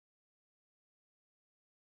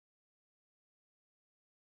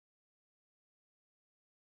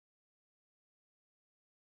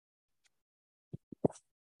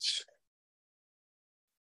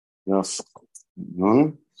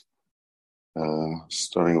Afternoon.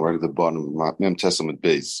 Starting right at the bottom of Mem Testament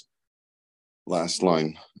base. Last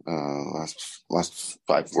line, last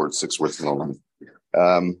 5 words, 6 words in the line.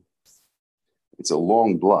 It's a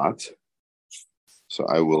long blot, so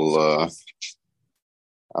I'll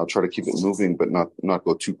try to keep it moving, but not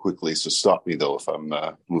go too quickly. So stop me though if I'm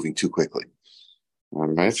moving too quickly. All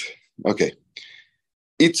right. Okay.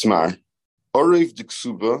 Itzmar Orev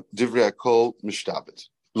Diksuba Divrei Hakol Mishtabit.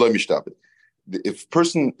 Lo Mishtabit. If a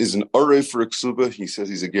person is an Orev for a Ksuba, he says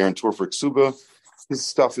he's a guarantor for a Ksuba, his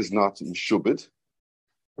stuff is not Mishubit.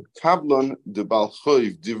 Kablon de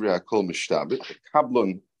Balchoiv Divrei Hakol Mishtabit.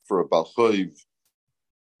 Kablon for a Balchoiv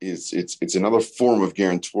it's another form of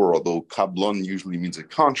guarantor, although Kablon usually means a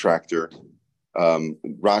contractor.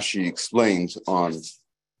 Rashi explains on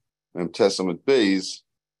Testament Bays,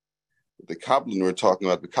 the Kablon we're talking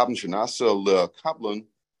about, the Kablon Shanasa Le Kablon,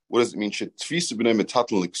 what does it mean? Shetfisa b'nei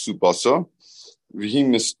metatlan l'ksubasa, v'him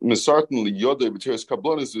misartan liyoda b'teres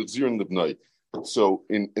Kablon is l'zirin l'bnei. So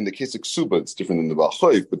in the case of Ksuba, it's different than the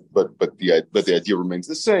Balchoiv, but the idea remains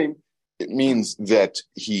the same. It means that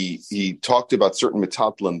he talked about certain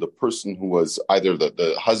metatlan, the person who was either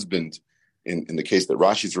the husband, in the case that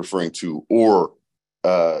Rashi is referring to, or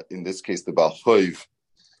in this case the Balchoiv.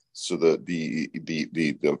 So the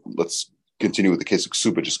let's continue with the case of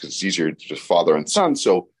Ksuba just because it's easier, just father and son.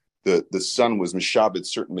 So the son was mishabed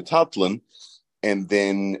certain metatlan, and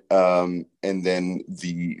then the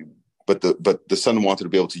son wanted to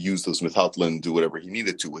be able to use those metatlan and do whatever he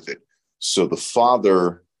needed to with it. So the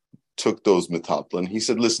father took those metatlan. He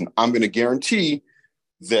said, "Listen, I'm going to guarantee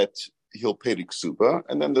that he'll pay the ksuba,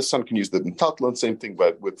 and then the son can use the metatlan." Same thing,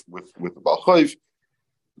 but with the balchoiv.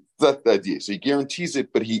 That's the idea. So he guarantees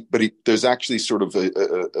it, but there's actually sort of a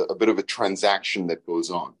bit of a transaction that goes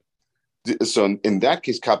on. So in that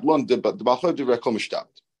case, kablon the balchoiv de rekol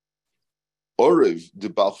mishtabet, orev de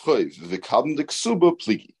balchoiv the kablan de ksuba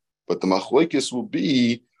pligi. But the machlokes will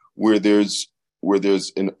be where there's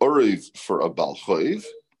an orev for a balchoiv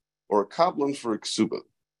or a kablan for a ksuba.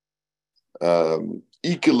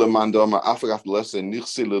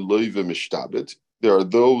 There are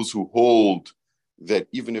those who hold that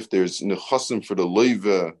even if there's nechasim for the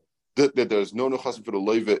loiva, that there's no nechasim for the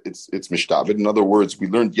loiva, it's mishtabed. In other words, we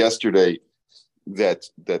learned yesterday that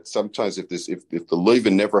sometimes if the loiva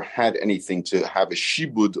never had anything to have a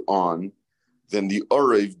shibud on, then the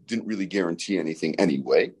orev didn't really guarantee anything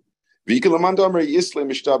anyway. So it's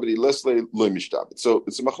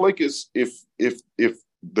a machlokes if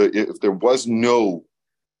there was no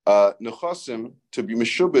nechasim to be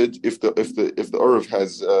meshubed if the orev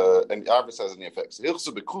has and the arvis has any effects.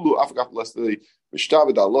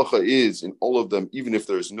 Mishtabed is in all of them, even if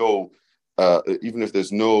there's no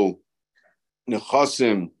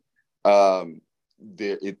nechasim,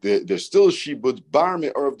 there's still a shibud bar me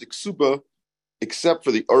orev de ksuba, except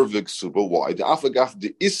for the Arvig Suba. Why? The Afagaf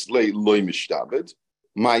de Islay loy mishtabed.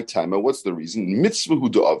 My timer. What's the reason? Mitzvah hu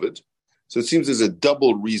David. So it seems there's a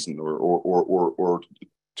double reason, or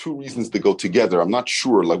two reasons that go together. I'm not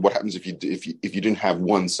sure, like what happens if you didn't have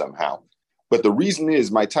one somehow. But the reason is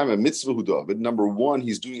my timer mitzvah hu David. Number one,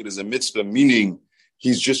 he's doing it as a mitzvah, meaning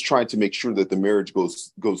he's just trying to make sure that the marriage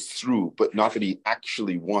goes through, but not that he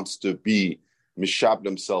actually wants to be mishabed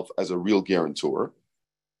himself as a real guarantor.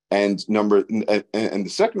 And the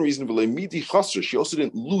second reason, she also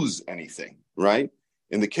didn't lose anything, right?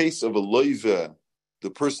 In the case of a loiva, the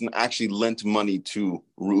person actually lent money to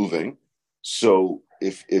Reuven. So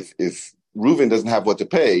if Reuven doesn't have what to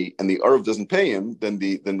pay and the Arv doesn't pay him, then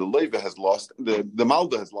the loiva has lost, the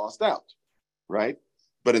malda has lost out, right?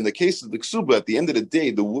 But in the case of the ksuba, at the end of the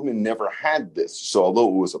day, the woman never had this. So although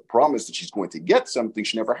it was a promise that she's going to get something,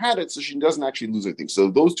 she never had it, so she doesn't actually lose anything. So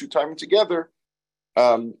those two timing together,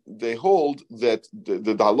 they hold that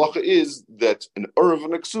the halacha is that an Urav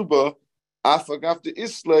and a Ksuba afagav de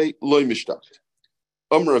islay loy mishtat.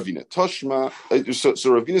 Ravina Toshma.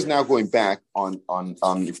 So Ravina is now going back on.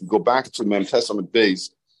 If you go back to Mem Testament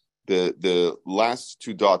base, the last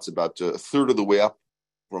 2 dots about a third of the way up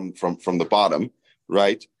from the bottom,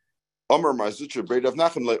 right? Omer Marzutra Breidav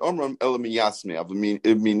Nachem le Omram Elami Yasme Avmin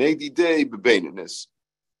Minedi Day Bebeninus.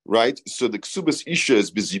 Right, so the Ksubas Isha is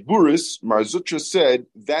Biziburis. Marzutra said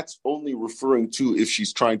that's only referring to if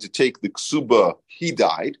she's trying to take the Ksuba, he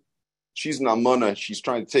died. She's an Amana, she's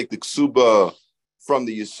trying to take the Ksuba from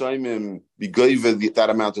the Yisraimim, Bigoiva, that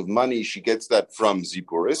amount of money, she gets that from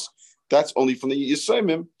Ziburis. That's only from the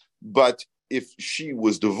Yisraimim. But if she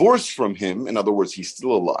was divorced from him, in other words, he's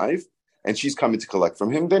still alive, and she's coming to collect from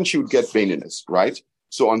him, then she would get Baininus, right?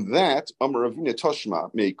 So on that, Amar Ravina Toshma,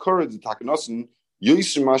 Meikora de Takanosin,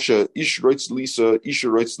 Yoisimasha ish roitz lisa, isha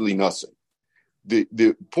roitz linase.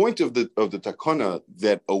 The point of the takana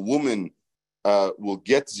that a woman will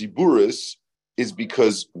get ziburis is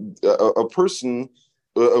because a person,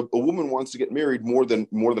 a woman wants to get married more than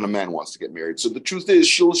a man wants to get married. So the truth is,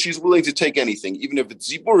 she's willing to take anything, even if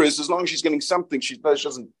it's ziburis, as long as she's getting something. She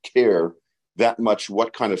doesn't care that much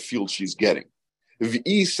what kind of field she's getting. If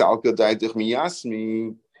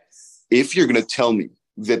you're going to tell me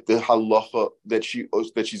that the halacha that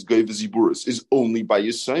she's gave ziburis is only by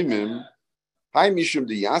Yisayimim, hi mishum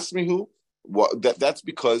de yasmihu, that's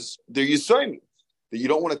because they're Yisayimim. That you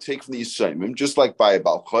don't want to take from the Yisayimim, just like by a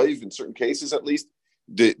Baal Chayv, in certain cases at least,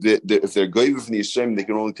 if they're goyim from the Yisayimim, they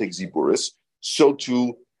can only take ziburis. So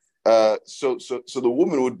the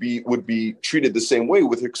woman would be treated the same way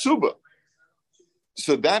with her ksuba.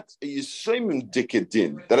 So that's a Yisayimim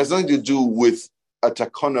Gittin. That has nothing to do with a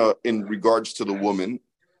takana in regards to the woman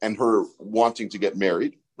and her wanting to get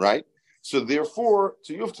married, right? So therefore,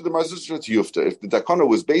 tiyufta the marzusha tiyufta. If the takana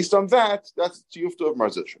was based on that, that's tiyufta of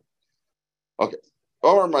marzusha. Okay.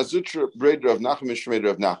 Or marzusha breder of Nachman mishmeder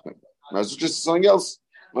of Nachman. Marzusha is something else.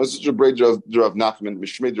 Marzusha breder of Nachman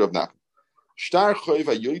mishmeder of Nachman. Shtar choiv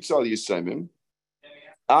hayoytza al Yisayimim.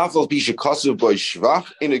 Aval bisha kasu boy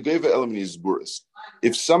shvach in a geva element is buris.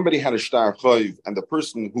 If somebody had a shtar choiv and the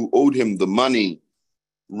person who owed him the money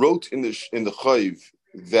wrote in the choiv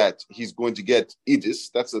that he's going to get idis,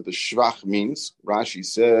 that's what the shvach means. Rashi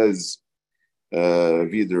says,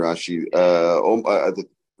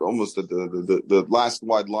 almost the last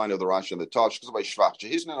wide line of the Rashi on the top,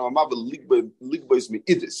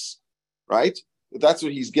 right? That's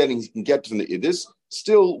what he's getting. He can get from the idis.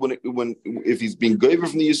 Still, if he's being given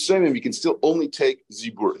from the Yisayimim, he can still only take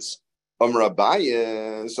ziburis.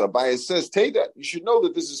 Abaye, so Abaye says, take that. You should know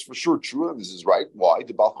that this is for sure true, and this is right. Why?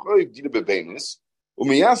 The Baal Chayv dina bebeinis.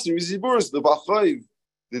 Umiyasim ziburis. The Baal Chayv,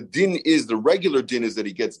 the din is, the regular din is that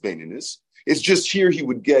he gets beinis. It's just here he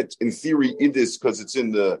would get, in theory, idis because it's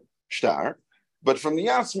in the shtar. But from the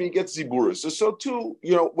Yasmi, he gets ziburis. So too,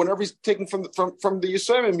 whenever he's taken from the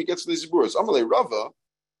Yisayimim, he gets the ziburis. Amalei Rava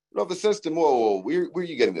says to him, whoa, where are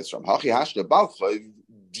you getting this from? Hachi hashna Baal Chayv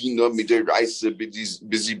dina midiraisa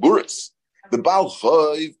b'ziburis. The Baal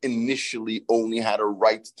Chayv initially only had a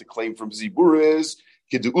right to claim from ziburis.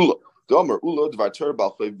 Kedu'ula. Domer ula dvarter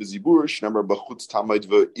Baal Chayv b'ziburis. Number b'chutz tamid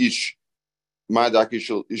v'ish.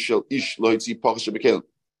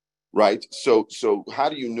 Right. So how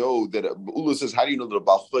do you know that Ula says? How do you know that a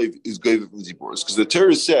Baal Chayv is given from ziburis? Because the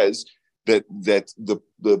Torah says that the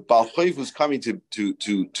Baal Chayv who's coming to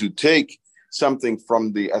take something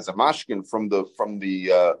from the as a mashkin from the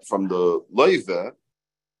loiva,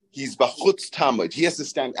 he's bachutz tamid. He has to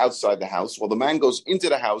stand outside the house while the man goes into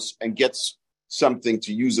the house and gets something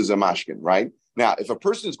to use as a mashkin. Right now, if a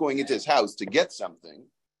person is going into his house to get something,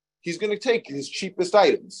 he's going to take his cheapest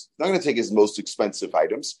items. He's not going to take his most expensive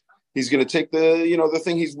items. He's going to take the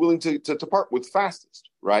thing he's willing to part with fastest,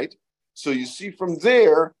 right? So you see from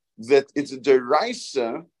there that it's a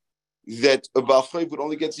deraisa that a Baal Chayv would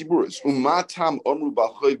only get ziburis. Umatam omru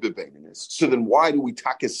Baal Chayv bebeinis. So then why do we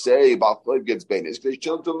taka say Baal Chayv gets beinis?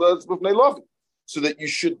 So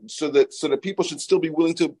that people should still be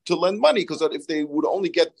willing to lend money, because if they would only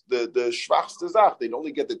get the shvachs tezach, they'd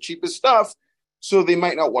only get the cheapest stuff. So they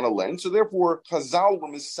might not want to lend. So therefore, Chazal were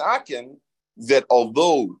misaken that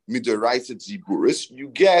although midaraisa ziburis, you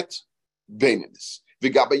get beinis.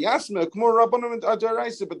 But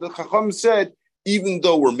the Chacham said, even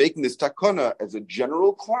though we're making this takana as a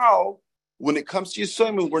general klal, when it comes to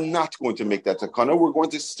Yisayimim, we're not going to make that takana. We're going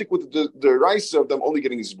to stick with the raisa of them only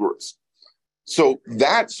getting ziburis. So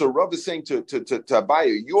Rav is saying to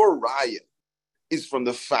Abaye, your raya is from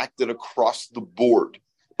the fact that across the board,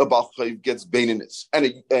 a Baal Chayv gets beinis,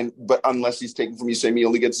 but unless he's taken from Yisayim, he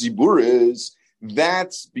only gets ziburis.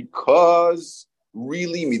 That's because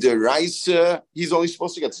really midaraisa, he's only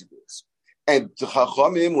supposed to get ziburis. And the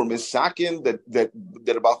Chachamim were misakin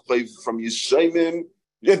that a Baal Chayv from Yisayim,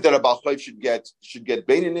 that a Baal Chayv should get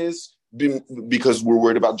beinis because we're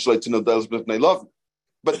worried about Shleit to know that they love.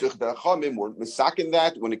 But the Chachamim were misakin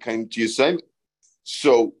that when it came to Yisayim,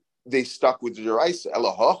 so they stuck with the deraisa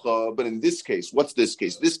elahacha. But in this case, what's this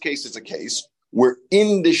case? This case is a case where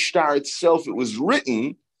in the shtar itself it was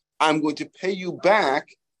written, I'm going to pay you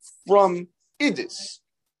back from idis,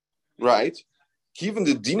 right? Even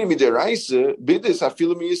the dinami deraisa bidis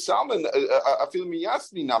afilu miyasalman afilu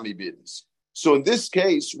miyasni nami bidis. So in this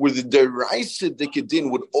case, where the deraisa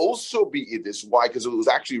dikadin would also be idis, why? Because it was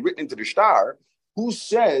actually written into the shtar. Who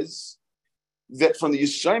says that from the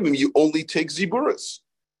Yisayimim you only take ziburis?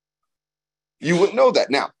 You wouldn't know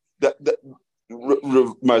that. Now,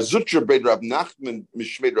 Marzutra Beid Rav Nachman,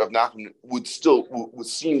 Mishmeid Rav Nachman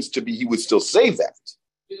seems to be, he would still say that.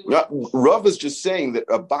 Rav is just saying that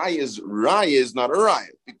Abaya's raya is not a raya,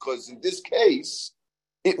 because in this case,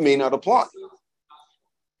 it may not apply.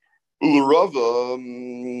 Rava,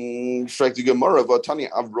 fragt die Gemara, Vatani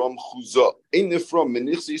Avram Chuza, eine from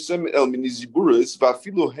Menichs Yisem El Miniziburis,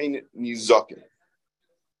 Vafilu Hein Nizaken.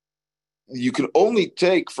 You can only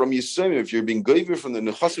take from Yisem, if you're being given from the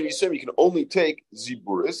Nechasim Yisem, you can only take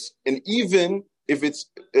Ziburis, and even if it's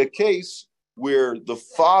a case where the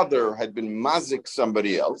father had been mazik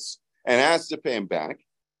somebody else and has to pay him back,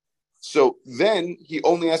 so then he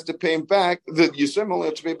only has to pay him back, the Yisem only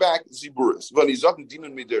has to pay back Ziburis.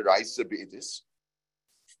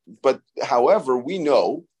 But however, we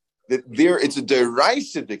know that there it's a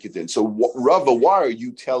deraisa dikidin. So Rava, why are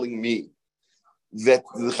you telling me that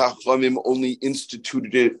the Chachamim only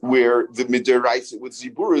instituted it where the midiraisa with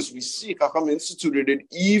Ziburis? We see Chachamim instituted it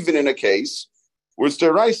even in a case where it's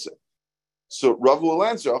deraisa. So Rava will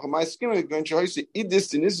answer,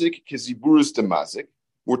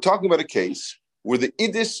 we're talking about a case where the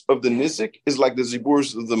idis of the nizik is like the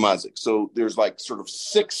ziburis of the mazik. So there's like sort of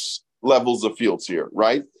 6 levels of fields here,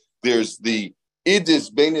 right? There's the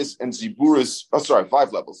idis, benis, and ziburis.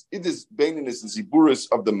 5 levels. Idis, benis, and ziburis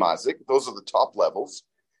of the mazik. Those are the top levels.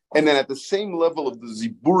 And then at the same level of the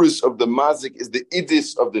ziburis of the mazik is the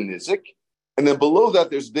idis of the nizik. And then below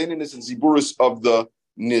that, there's benis and ziburis of the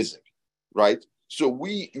nizik, right? So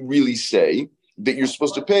we really say that you're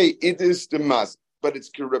supposed to pay idis the mazik. But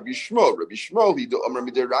it's Rabbi Shmuel. Rabbi Shmuel, he do Amar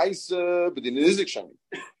Midiraisa, but in the Nizik Shani.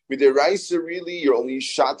 Midiraisa, really, you're only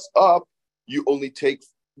shots up, you only take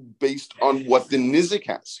based on what the Nizik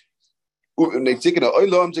has. And they've taken an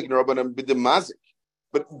Oilam, taken a Rabbanam Bidemazik.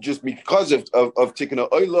 But just because of taking an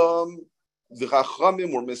Oilam, the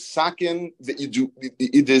Chachamim were misakin that you do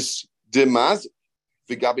this Demazik.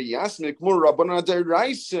 The Gabi Yasmik, more Rabbanah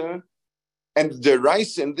Deraisa, and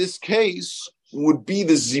Deraisa in this case would be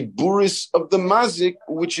the ziburis of the mazik,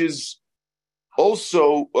 which is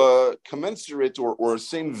also commensurate or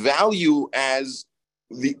same value as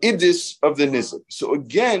the idis of the nizik. So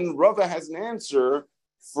again, Rava has an answer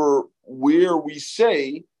for where we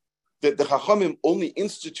say that the Chachamim only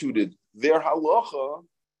instituted their halacha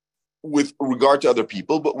with regard to other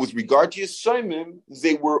people, but with regard to Yisayimim,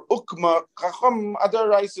 they were ukma Chacham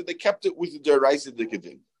adaraisa. They kept it with the deraisa dikadin.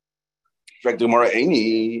 In fact, the Gemara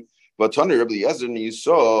Eini. But Tani Rabbi Yezer, you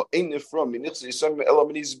saw ain't from Minichs Yisem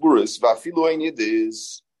Elamini's Buris Vafilu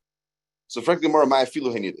Hainidis. So frankly, more my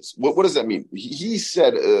Filu Hainidis. What does that mean? He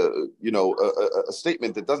said, a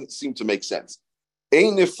statement that doesn't seem to make sense.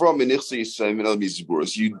 Ain't from Minichs Yisem Elamini's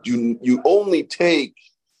Buris. You only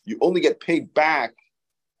get paid back.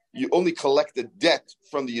 You only collect the debt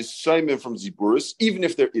from the Yisem from Ziburis, even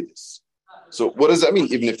if they're idis. So what does that mean?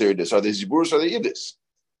 Even if they're idis, are they Ziburis or are they idis?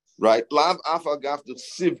 Right? Lav afagaf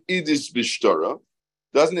siv idis b'shtara.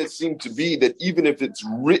 Doesn't it seem to be that even if it's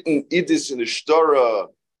written idis in a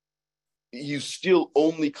shtara, you still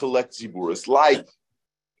only collect ziburis, like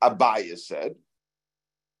Abaya said?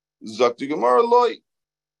 Zakti Gemara loy.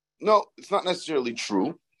 No, it's not necessarily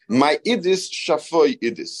true. My idis shafoy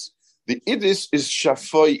idis. The idis is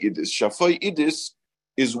shafoy idis. Shafoy idis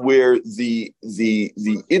is where the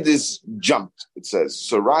idis jumped. It says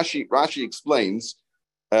so. Rashi explains.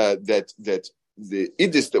 That the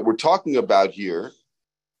idis that we're talking about here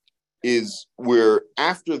is where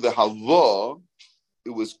after the halva,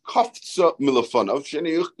 it was kaftsa milafanav.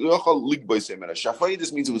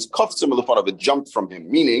 Shafayidis means it was kaftsa milafanav, it jumped from him,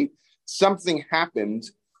 meaning something happened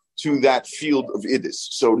to that field of idis.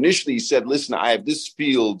 So initially he said, listen, I have this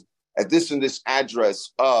field at this and this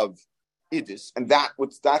address of idis, and that's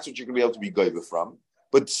what you're going to be able to be gaiva from.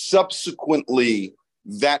 But subsequently,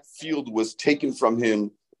 that field was taken from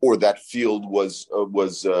him, or that field was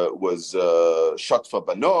shatfa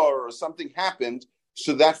banor, or something happened,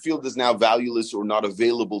 so that field is now valueless or not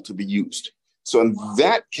available to be used. So in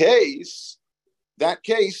that case,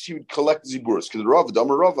 he would collect ziburis, because Rava,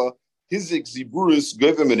 Damar Rava, his ziburis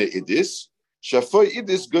gave him an idis, shafoy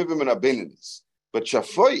idis gave him an abenidis. But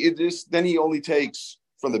shafoy idis, then he only takes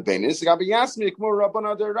from the benis,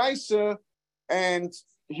 and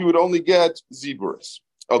he would only get ziburis.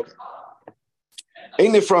 Okay.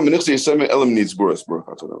 Ain't it from Menichs Yisem Elam needs buris?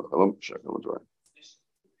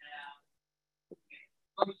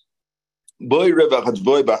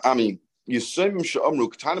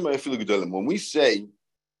 When we say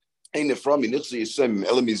ain't it from Menichs Yisem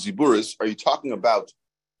Elam Ziburis, are you talking about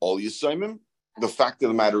all Yisayimim? The fact of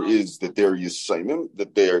the matter is that they're Yisayimim,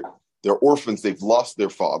 that they're orphans, they've lost their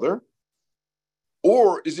father,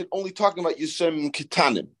 or is it only talking about Yisayimim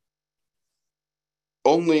Kitanim?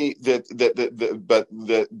 Only that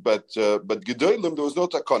but Gedolim there was no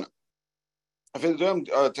takana. If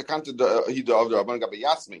takanta hida of the Rabban Gabi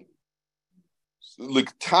Yasmi.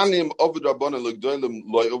 Liktanim of the Rabban Gedolim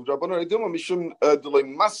loy of the Rabban Redima Mishum delay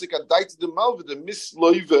masika dite the malva the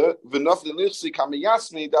misloive v'naf the nirsi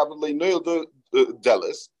kamiyasmi davle noil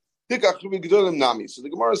delis. So the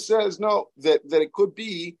Gemara says no, that it could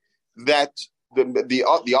be that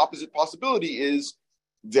the opposite possibility is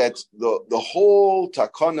that the whole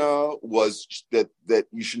takana was that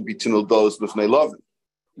you shouldn't be tinul dos b'fnei lavin.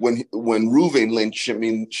 When Reuven lent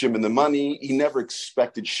Shimon the money, he never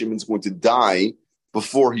expected Shimon's going to die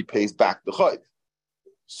before he pays back the chayv.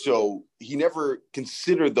 So he never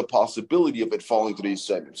considered the possibility of it falling to the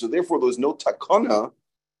Yisraelim. So therefore, there was no takana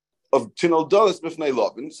of tinul dos b'fnei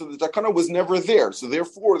lavin. So the takana was never there. So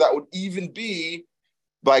therefore, that would even be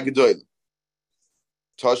by gedolim.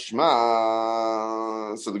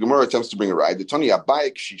 Tashma. So the Gemara attempts to bring a ride. The Tani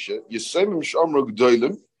Abayik Shisha Yisayim Shamro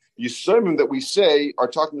Gedolim. Yisayim that we say are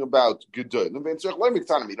talking about Gedolim. You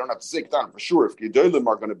don't have to say Ketanim for sure. If Gedolim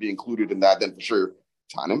are going to be included in that, then for sure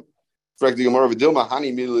Tanim. For the Gemara Vidilma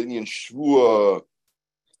Hani Milinian Shvua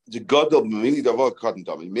the Gadol Mini Davar Katan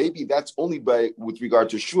Dami. Maybe that's only with regard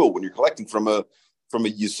to Shvua. When you're collecting from a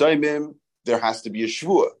Yisayim, there has to be a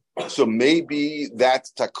Shvua. So maybe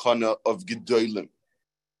that's Takana of Gedolim.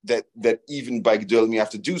 That even by Gedolim you have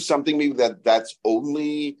to do something. Maybe that's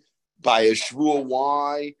only by a shvua.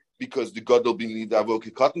 Why? Because the Gadol b'nei davo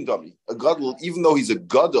kekatan dami. A Gadol, even though he's a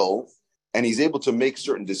Gadol and he's able to make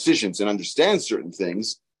certain decisions and understand certain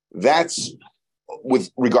things, that's with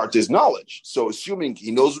regard to his knowledge. So assuming he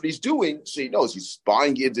knows what he's doing, so he knows he's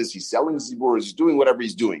buying Yiddish, he's selling Ziburas, he's doing whatever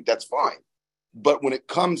he's doing. That's fine. But when it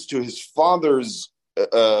comes to his father's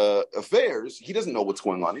affairs, he doesn't know what's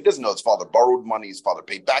going on. He doesn't know his father borrowed money, his father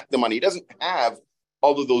paid back the money. He doesn't have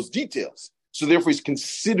all of those details. So therefore, he's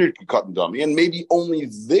considered katan dami, and maybe only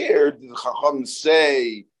there did the Chacham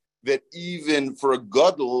say that even for a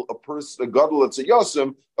gadol, let's say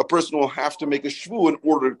yasim, a person will have to make a shvu in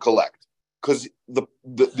order to collect, because the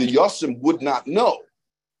yasim would not know.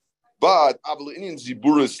 But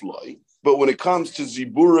when it comes to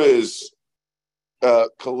ziburas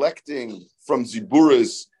collecting from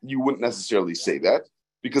ziburas, you wouldn't necessarily say that,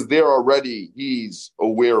 because there already he's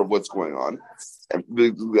aware of what's going on. And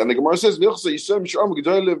the Gemara says, that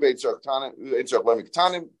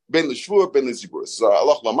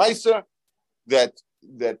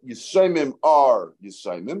Yisayimim are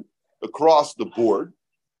Yisayimim across the board,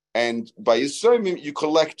 and by Yisayimim you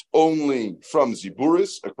collect only from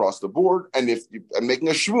ziburas across the board, and if you're making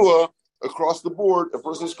a shvua across the board, a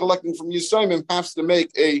person who's collecting from Yisayimim has to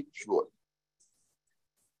make a shvua.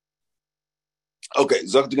 Okay,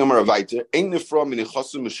 Zok the Gemara weiter. Ein nefra min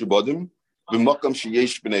nechasim meshubadim b'makam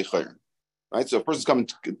sheyesh b'nei chayrim. Right, so a person's coming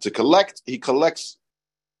to collect. He collects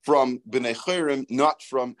from b'nei chayrim, not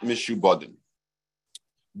from mishubadim.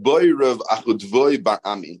 Boy Rav Achudvoy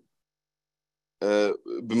Ba'ami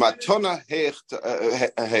b'matona heich.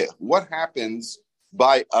 What happens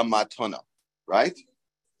by a matona? Right.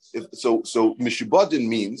 So mishubadim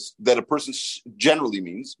means that a person generally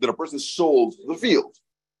means that a person sold the field.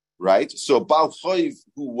 Right, so Baal Chayv,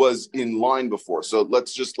 who was in line before. So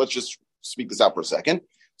let's just speak this out for a second.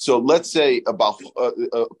 So let's say a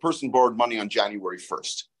person borrowed money on January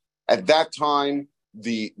 1st. At that time,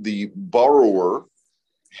 the borrower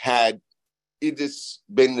had Idis,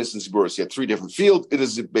 Beinis, and Ziburis. He had three different fields: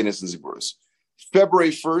 Idis, Beinis, and Ziburis.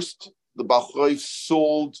 February 1st, the Baal Chayv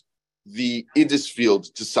sold the Idis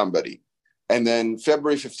field to somebody. And then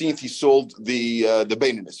February 15th, he sold the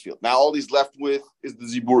Beininus field. Now all he's left with is the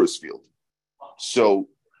Ziburis field. So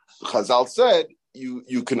Chazal said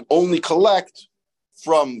you can only collect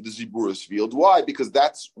from the Ziburis field. Why? Because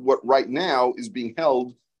that's what right now is being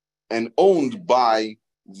held and owned by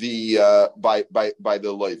the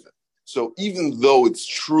Levin. So even though it's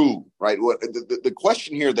true, right? What the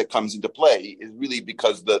question here that comes into play is really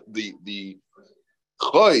because the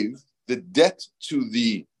Chayv, the debt to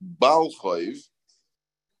the Baal Chayv,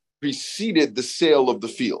 preceded the sale of the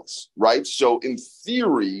fields, right? So in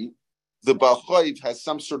theory, the Baal Chayv has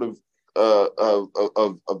some sort of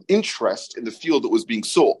interest in the field that was being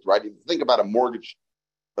sold, right? If you think about a mortgage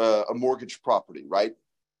property, right?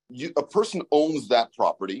 A person owns that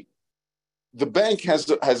property. The bank has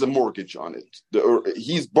a mortgage on it.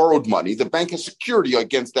 He's borrowed money. The bank has security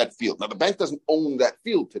against that field. Now, the bank doesn't own that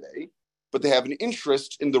field today, but they have an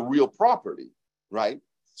interest in the real property, right?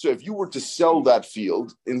 So if you were to sell that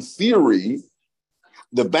field, in theory,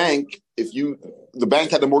 the bank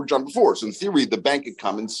had a mortgage on before. So in theory, the bank could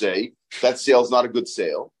come and say, that sale's not a good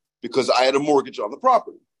sale because I had a mortgage on the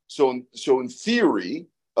property. So in theory,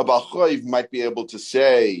 a Baal Chayv might be able to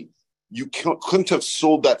say, you couldn't have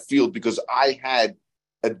sold that field because I had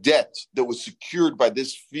a debt that was secured by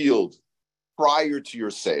this field prior to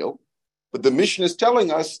your sale. But the Mishnah is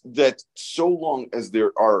telling us that so long as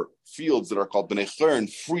there are fields that are called Bnei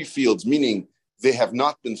Chern, free fields, meaning they have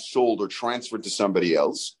not been sold or transferred to somebody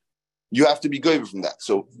else, you have to be goyver from that.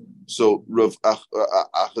 So Rav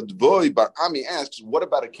Achadvoy Bar Ami asks, what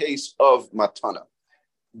about a case of matana?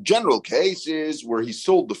 General case is where he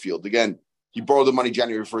sold the field. Again, he borrowed the money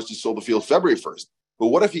January 1st, he sold the field February 1st. But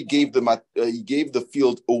what if he gave the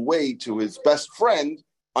field away to his best friend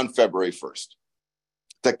on February 1st?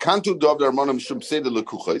 Do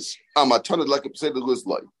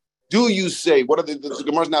you say, what are the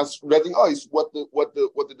Gemara's now reading what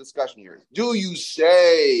the discussion here is? Do you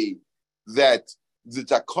say that the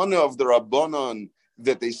takana of the Rabbanon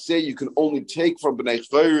that they say you can only take from Bnei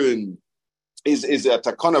Chayrin is a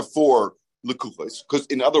takana for lekuchos? Because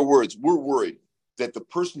in other words, we're worried that the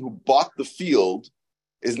person who bought the field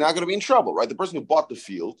is not going to be in trouble, right? The person who bought the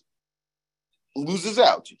field loses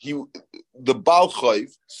out. The Baal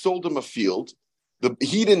Chayv sold him a field.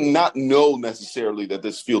 He did not know necessarily that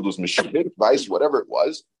this field was mishubit, vice, whatever it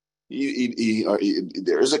was.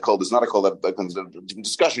 There is a call. There's not a call that comes in a different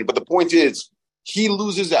discussion. But the point is, he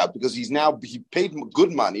loses out because he paid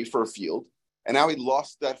good money for a field, and now he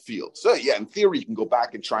lost that field. So yeah, in theory, you can go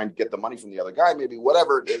back and try and get the money from the other guy, maybe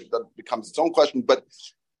whatever. That becomes its own question. But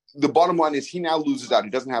the bottom line is, he now loses out.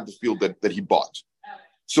 He doesn't have the field that he bought.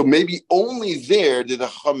 So maybe only there did the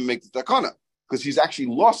Chacham make the takana, because he's actually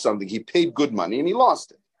lost something. He paid good money and he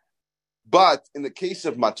lost it. But in the case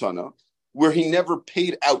of matana, where he never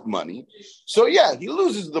paid out money, so yeah, he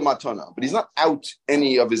loses the matana, but he's not out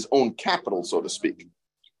any of his own capital, so to speak.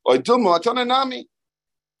 So the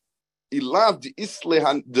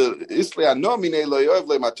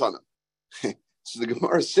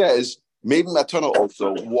Gemara says, maybe matana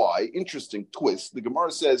also. Why? Interesting twist. The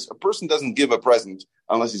Gemara says a person doesn't give a present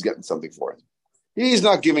unless he's getting something for it. He's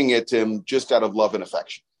not giving it to him just out of love and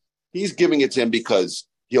affection. He's giving it to him because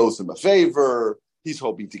he owes him a favor. He's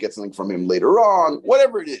hoping to get something from him later on,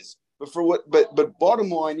 whatever it is. But bottom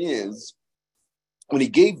line is, when he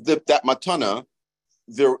gave that matana,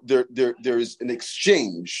 there is an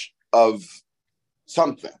exchange of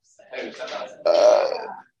something.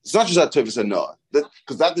 It's not just that tevis anoah,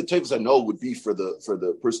 because that the tevis anoah would be for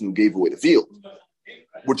the person who gave away the field.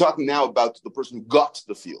 We're talking now about the person who got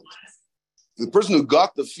the field. The person who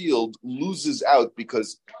got the field loses out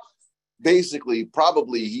because basically,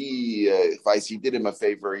 probably he did him a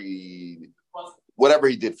favor, whatever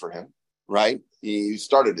he did for him, right? He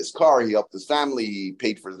started his car, he helped his family, he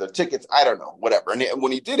paid for their tickets, I don't know, whatever. And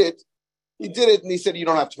when he did it, and he said, you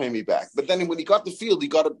don't have to pay me back. But then when he got the field, he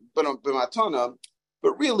got a b'matana,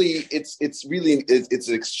 but really, it's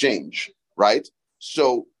an exchange, right?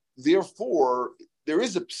 So therefore, there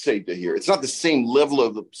is a pseida here. It's not the same level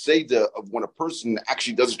of the pseida of when a person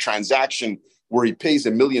actually does a transaction where he pays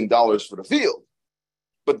 $1 million for the field.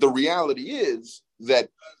 But the reality is that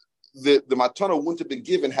the matana wouldn't have been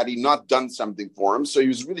given had he not done something for him. So he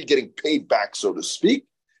was really getting paid back, so to speak.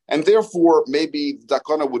 And therefore, maybe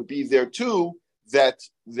takana would be there too, that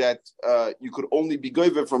you could only be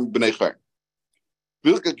given from Bnei Chayrin.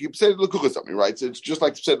 Right? So it's just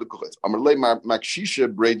like you said, Amalei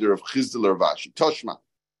Makshisha Breder of Chizdel Ravashi. Toshma.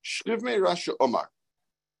 Shriv Meirasha Omar.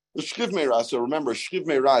 The Shriv Meirah, so remember, Shriv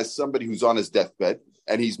Meirah is somebody who's on his deathbed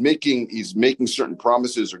and he's making certain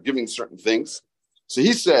promises or giving certain things. So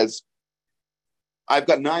he says, I've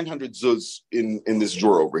got 900 zuz in this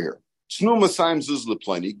drawer over here. Tnu Masayim zuz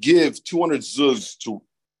lepleni. Give 200 zuz to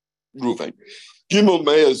Reuven. Gimel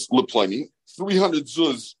Meaz lepleni. 300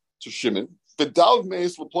 zuz to Shimon. Vidal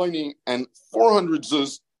Meis Leplini and 400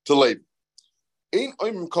 zuz to Levi. We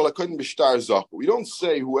don't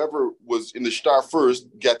say whoever was in the shtar first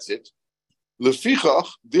gets it. Lefichach,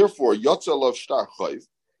 therefore, Yotzalav shtar chayv.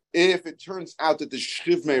 If it turns out that the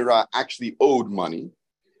Shriv Meirah actually owed money,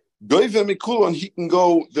 he can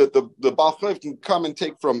go. The Baal Chayv can come and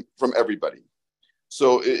take from everybody.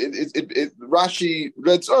 So Rashi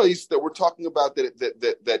reads that we're talking about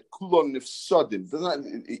that kulon nifsadim.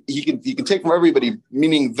 He can take from everybody,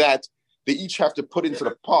 meaning that they each have to put into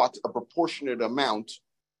the pot a proportionate amount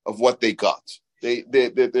of what they got.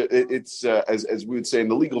 It's as we would say in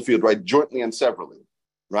the legal field, right? Jointly and severally,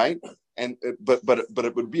 right? And but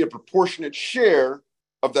it would be a proportionate share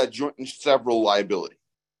of that joint and several liability.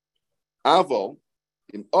 Avo.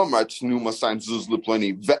 In Omar Tnu Masayim Zuz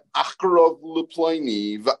Lepleni Ve'achrav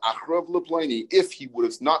Lepleni, if he would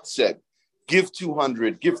have not said, give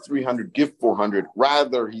 200, give 300, give 400,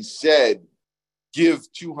 rather he said,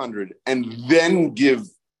 give 200 and then give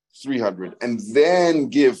 300 and then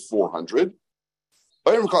give 400.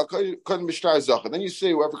 Then you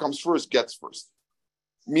say whoever comes first gets first.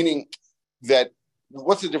 Meaning that,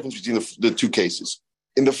 what's the difference between the two cases?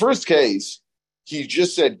 In the first case, he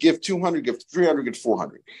just said, give 200, give 300, give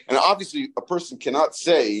 400. And obviously, a person cannot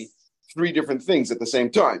say three different things at the same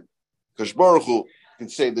time. Because Baruch Hu can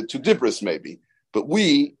say the two dibros maybe, but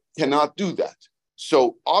we cannot do that.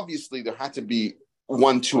 So obviously, there had to be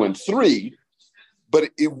 1, 2, and 3, but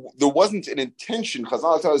there wasn't an intention.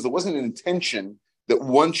 Chazal tells us there wasn't an intention that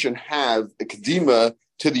one should have a kedima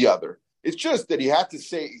to the other. It's just that he had to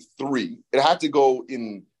say 3. It had to go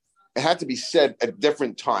in. It had to be said at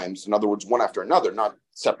different times. In other words, one after another, not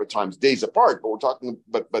separate times, days apart. But we're talking,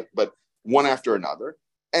 but one after another.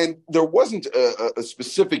 And there wasn't a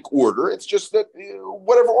specific order. It's just that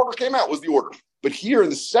whatever order came out was the order. But here in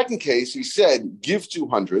the second case, he said, give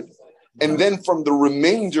 200, and then from the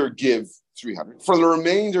remainder, give 300. From the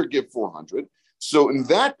remainder, give 400. So in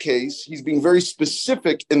that case, he's being very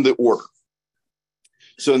specific in the order.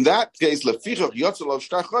 So in that case,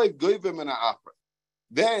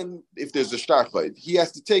 then if there's a shtar chayv, he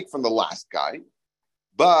has to take from the last guy.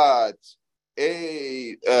 But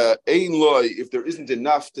if there isn't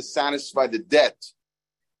enough to satisfy the debt,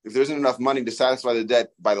 if there isn't enough money to satisfy the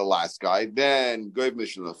debt by the last guy, then goyv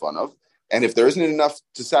mishul lefanov. And if there isn't enough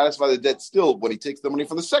to satisfy the debt still, when he takes the money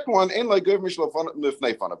from the second one, then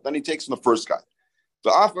he takes from the first guy. The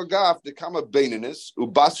afagaf the kama beinanis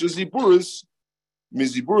ubasra ziburus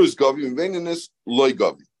miziburus gavi beinanis loy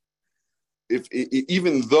gavi. If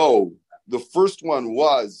even though the first one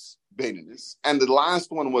was beinanis and the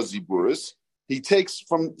last one was ziburus, he takes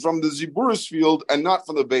from the ziburus field and not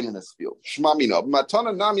from the beinanis field. Shmamina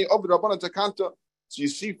matana nami obrabana takanta. So you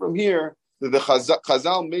see from here that the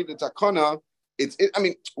Chazal made the takana. I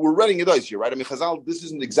mean, we're reading it out here, right? I mean, Chazal, this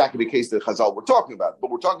isn't exactly the case that Chazal we're talking about, but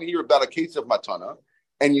we're talking here about a case of matana,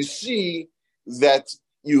 and you see that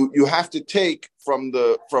you have to take from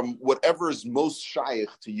whatever is most shaykh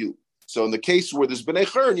to you. So in the case where there's b'nei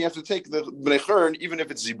churn, you have to take the b'nei churn even if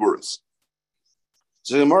it's ziburis.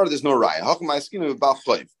 So in Gemara, there's no raya.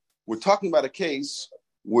 We're talking about a case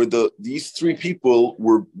where these three people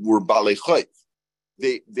were balei chayv.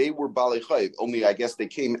 They were balei chayv. Only I guess they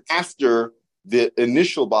came after the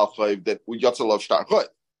initial balei chayv that we yatzalav shtar chayv.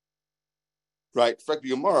 Right? Frek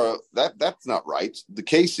Gemara, that's not right. The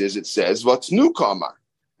case is it says what's new kamar.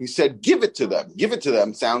 He said give it to them. Give it to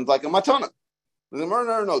them sounds like a matana. No.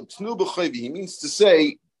 Tnu b'chayvi. He means to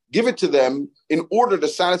say give it to them in order to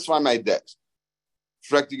satisfy my debt.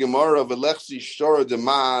 Frek Gemara v'lechsi shara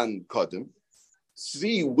deman kadim.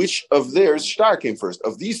 See which of theirs shtar came first.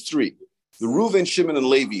 Of these three, the Reuven, Shimon, and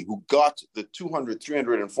Levi, who got the 200,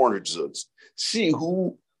 300, and 400 zuds, see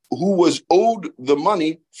who was owed the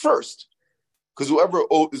money first. Because whoever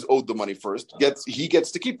is owed the money first gets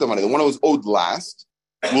to keep the money. The one who was owed last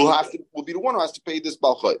will be the one who has to pay this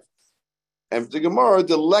balchayv. And for the Gemara,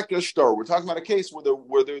 the leka shtar. We're talking about a case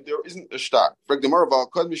where there isn't a shtar. For the Gemara,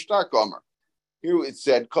 v'alkad mishtar kamer. Here it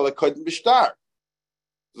said kolakad mishtar.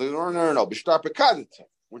 No. Bishtar pekadet.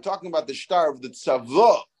 We're talking about the shtar of the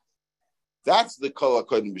tzavah. That's the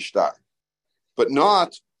kolakad mishtar, but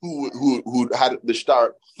not who had the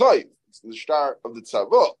shtar chayv. It's the shtar of the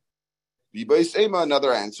tzavah.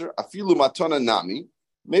 Another answer. Afilu matana nami.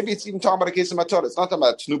 Maybe it's even talking about a case of matana. It's not talking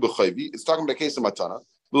about tnu b'chayvi. It's talking about a case of matana.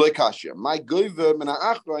 L'leikashia. My goyve mina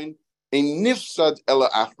achrain a nifsad ela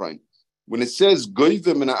achrain. When it says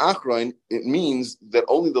goyve mina achrain, it means that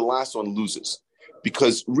only the last one loses,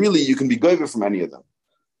 because really you can be goyve from any of them.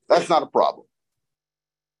 That's not a problem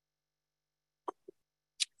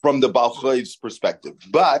from the Baal Chayv's perspective.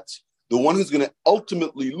 But the one who's going to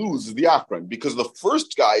ultimately lose is the achrain, because the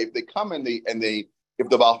first guy, if they come and if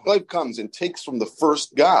the Baal Chayv comes and takes from the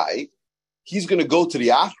first guy, he's going to go to the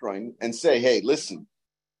achrain and say, hey, listen,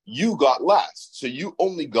 you got last. So you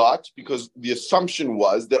only got because the assumption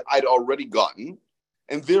was that I'd already gotten,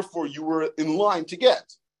 and therefore you were in line to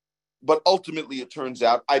get. But ultimately it turns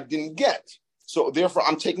out I didn't get. So therefore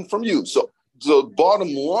I'm taking from you. So the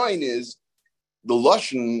bottom line is the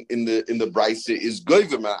lashon in the brisa is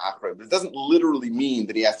goyvim achrain, but it doesn't literally mean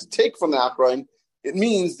that he has to take from the achrain. It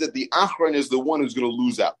means that the achrain is the one who's going to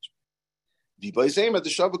lose out.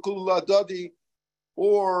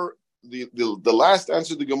 Or the last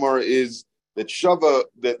answer to the Gemara is that shava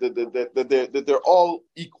that they're all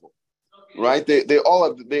equal, right? They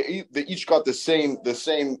each got the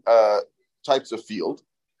same types of field,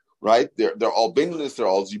 right? They're all beinunis, they're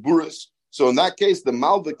all ziburis. So in that case, the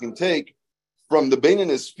malva can take from the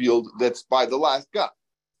beinunis field that's by the last guy.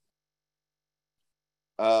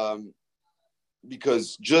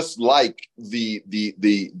 because just like the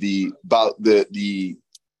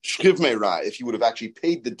Shchiv Meira, if he would have actually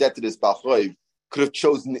paid the debt to this Balchoiv, could have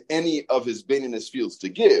chosen any of his Bain in his fields to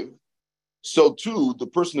give, so too, the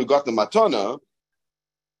person who got the Matana,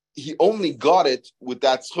 he only got it with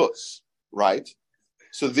that schus, right?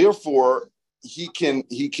 So therefore, he can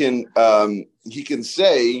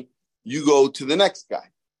say, you go to the next guy.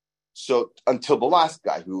 So until the last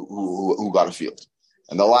guy who got a field.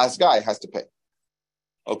 And the last guy has to pay.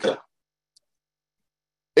 Okay.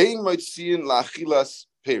 Ein Moitziin La'achilas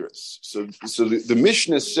Peres. So the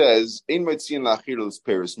Mishnah says Ein Moitziin La'achilas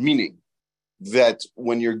Peres, meaning that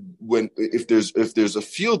if there's a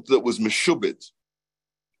field that was meshubit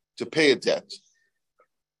to pay a debt,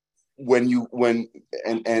 so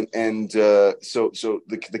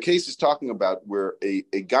the case is talking about where a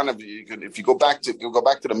ganav, if you go back to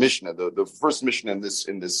the Mishnah, the first Mishnah in this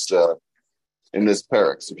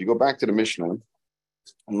parak. So if you go back to the Mishnah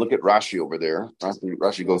and look at Rashi over there,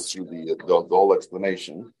 Rashi goes through the whole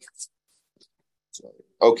explanation.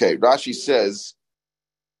 Okay, Rashi says,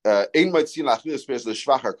 talking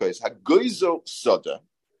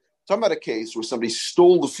about a case where somebody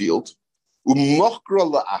stole the field,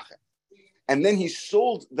 and then he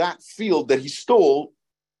sold that field that he stole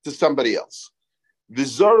to somebody else. And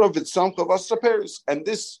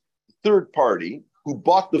this third party who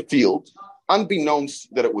bought the field,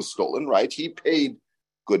 unbeknownst that it was stolen, right? He paid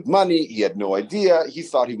good money. He had no idea. He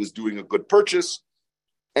thought he was doing a good purchase,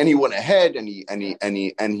 and he went ahead and he had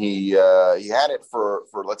it for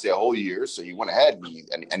let's say a whole year. So he went ahead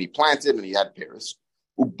and he planted and he had pears.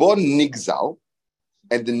 Ubon nigzal.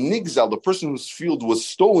 And the nigzal, the person whose field was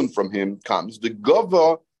stolen from him, comes. The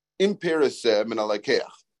gava impereseh min alakeach,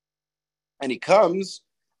 and he comes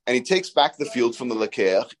and he takes back the field from the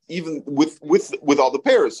lakeach, even with all the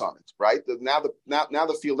pears on it. Right now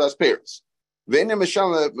the field has pears. What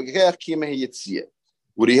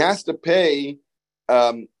he has to pay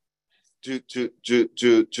to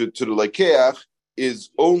the lakeach is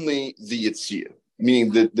only the yitzia,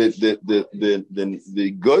 meaning the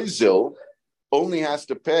gozel only has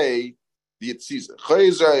to pay the Yitziza.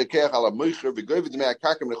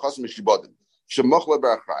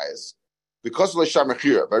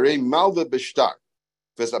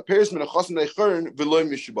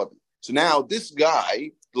 So now this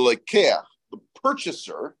guy, the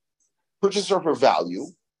purchaser for value,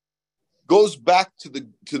 goes back to the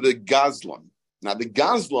Gazlan. Now the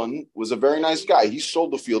Gazlan was a very nice guy. He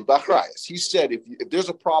sold the field b'achrayas. He said, if there's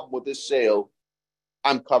a problem with this sale,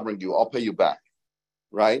 I'm covering you. I'll pay you back,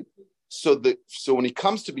 right? So when he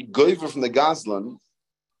comes to be goiver from the Gazlan,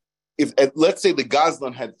 let's say the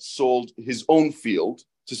Gazlan had sold his own field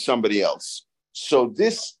to somebody else, so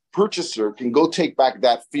this purchaser can go take back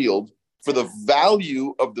that field for the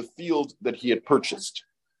value of the field that he had purchased,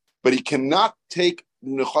 but he cannot take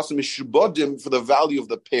nechasim mishubodim for the value of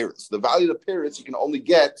the parrots. The value of the parrots you can only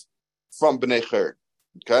get from bnei cher.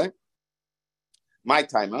 Okay, my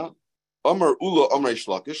timer. Amar Ula Amar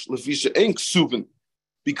Shlakish Lefisha Ein Ksuvin,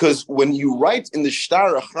 because when you write in the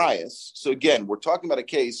Shtar Achrayas, so again, we're talking about a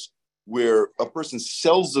case where a person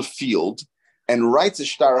sells a field and writes a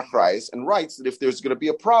Shtar Achrayas and writes that if there's going to be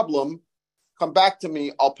a problem, come back to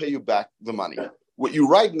me, I'll pay you back the money. What you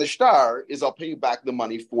write in the Shtar is I'll pay you back the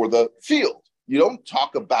money for the field. You don't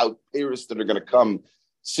talk about heirs that are going to come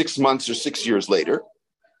 6 months or 6 years later.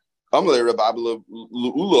 We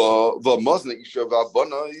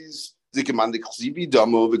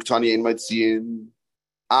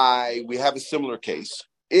have a similar case.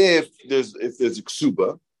 If there's a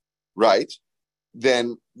ksuba, right?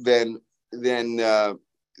 Then the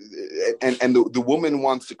woman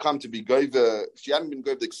wants to come to be goiva. She hadn't been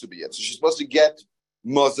goiva the ksuba yet, so she's supposed to get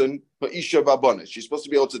mazon ha'isha v'abana. She's supposed to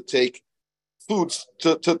be able to take foods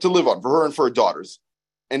to live on for her and for her daughters.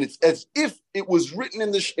 And it's as if it was written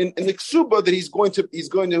in the ksuba that he's going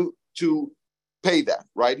to pay that,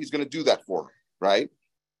 right? He's going to do that for her, right?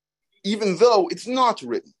 Even though it's not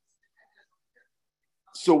written.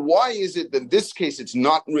 So why is it that in this case it's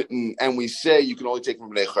not written and we say you can only take from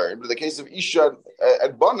Bnei Cher? But in the case of Isha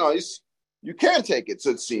and Banais, you can take it. So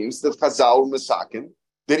it seems that Chazal Masakin,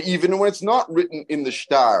 that even when it's not written in the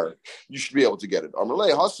shtar, you should be able to get it.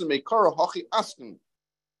 Amalei Hasan Meikara Hachi Askin.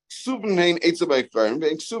 Ksuvnein Eitzel Beichern,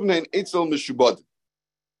 Ksuvnein Eitzel Mishubad.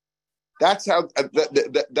 That's how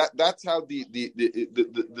that's how the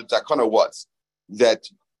takana was. That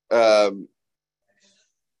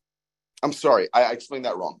I'm sorry, I explained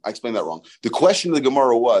that wrong. The question of the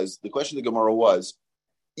Gemara was,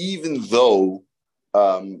 even though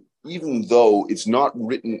it's not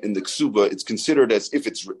written in the ksuba, it's considered as if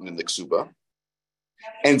it's written in the ksuba.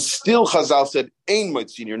 And still Chazal said, Ein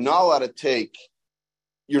Motzin, you're not allowed to take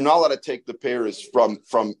the pairs from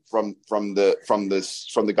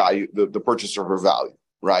the guy, the purchaser for value,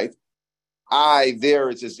 right? There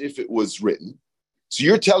it's as if it was written. So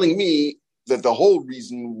you're telling me that the whole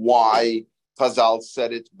reason why Chazal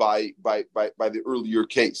said it by the earlier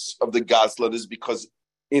case of the Gazlan is because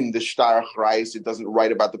in the Shtar Chrais it doesn't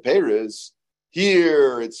write about the pairs.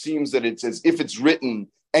 Here it seems that it's as if it's written,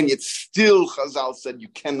 and yet still Chazal said you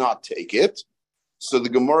cannot take it. So the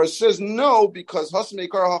Gemara says no, because that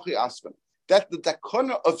the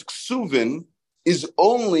takana of ksuvin is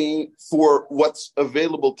only for what's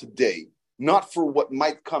available today, not for what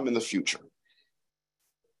might come in the future.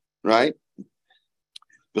 Right?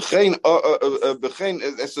 So it's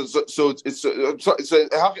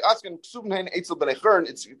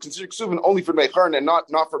considered ksuvin only for meichern and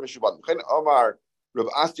not for mishubad.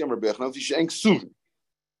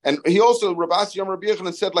 And he also, Rav Asi Yom Rabbi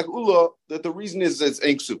Yochanan said, like Ula, that the reason is it's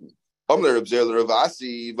ein ksuvin. It's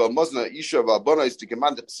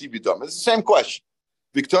the same question.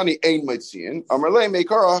 Viktani ein meitzin.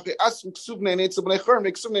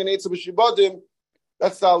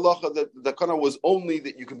 That's the halacha that the kana was only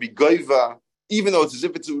that you can be goiva, even though it's as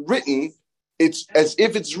if it's written. It's as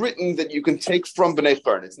if it's written that you can take from bnei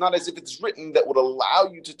chern. It's not as if it's written that would allow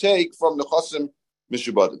you to take from the chosim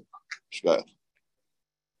mishubadim.